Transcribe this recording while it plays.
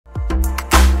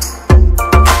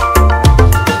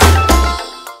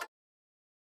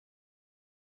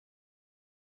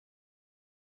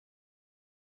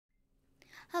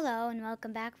Hello and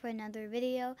welcome back for another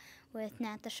video with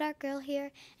Nat the Shark Girl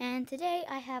here, and today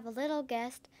I have a little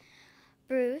guest,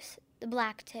 Bruce, the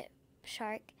Black Tip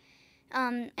Shark.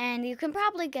 And you can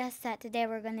probably guess that today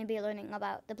we're going to be learning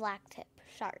about the Black Tip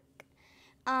Shark.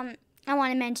 I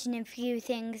want to mention a few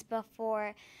things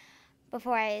before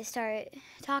I start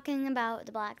talking about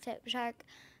the Black Tip Shark.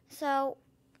 So,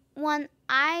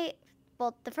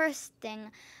 the first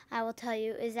thing I will tell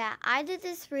you is that I did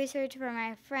this research for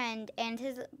my friend and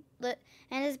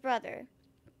his brother.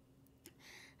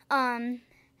 And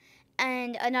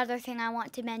another thing I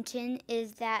want to mention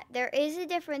is that there is a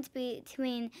difference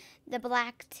between the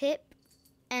Black Tip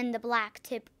and the Black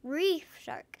Tip Reef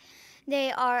shark.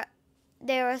 They are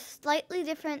a slightly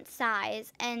different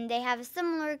size, and they have a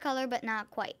similar color but not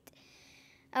quite.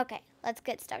 Okay, let's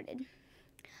get started.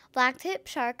 Black tip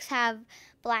sharks have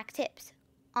black tips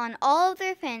on all of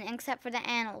their fin except for the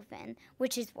anal fin,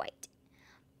 which is white.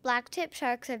 Black tip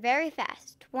sharks are very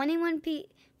fast, 21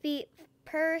 feet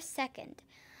per second.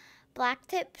 Black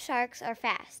tip sharks are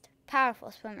fast, powerful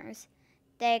swimmers.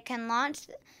 They can launch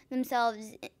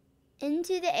themselves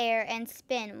into the air and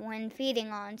spin when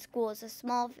feeding on schools of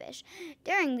small fish.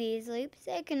 During these leaps,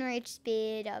 they can reach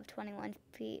speed of 21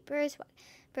 feet per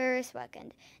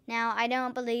second. Now, I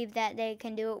don't believe that they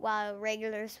can do it while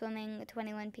regular swimming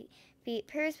 21 feet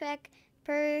per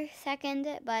second,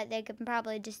 but they can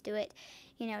probably just do it,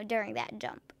 during that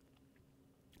jump.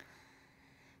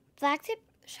 Blacktip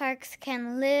sharks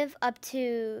can live up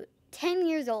to 10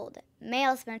 years old.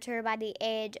 Males mature by the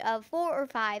age of 4 or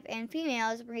 5, and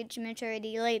females reach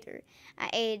maturity later, at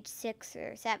age 6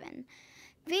 or 7.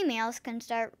 Females can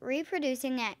start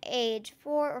reproducing at age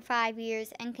 4 or 5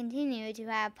 years and continue to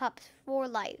have pups for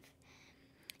life.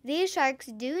 These sharks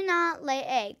do not lay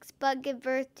eggs, but give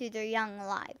birth to their young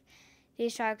alive.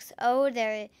 These sharks owe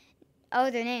their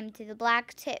name to the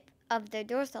black tip of their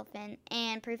dorsal fin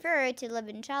and prefer to live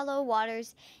in shallow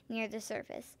waters near the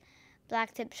surface.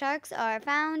 Blacktip sharks are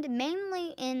found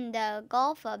mainly in the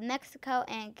Gulf of Mexico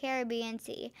and Caribbean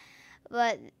Sea,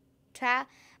 but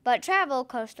travel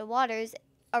coastal waters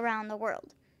around the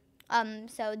world.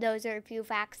 So those are a few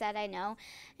facts that I know,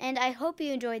 and I hope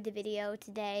you enjoyed the video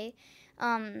today.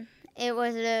 It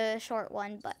was a short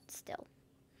one, but still.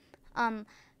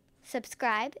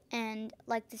 Subscribe and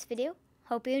like this video.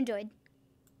 Hope you enjoyed.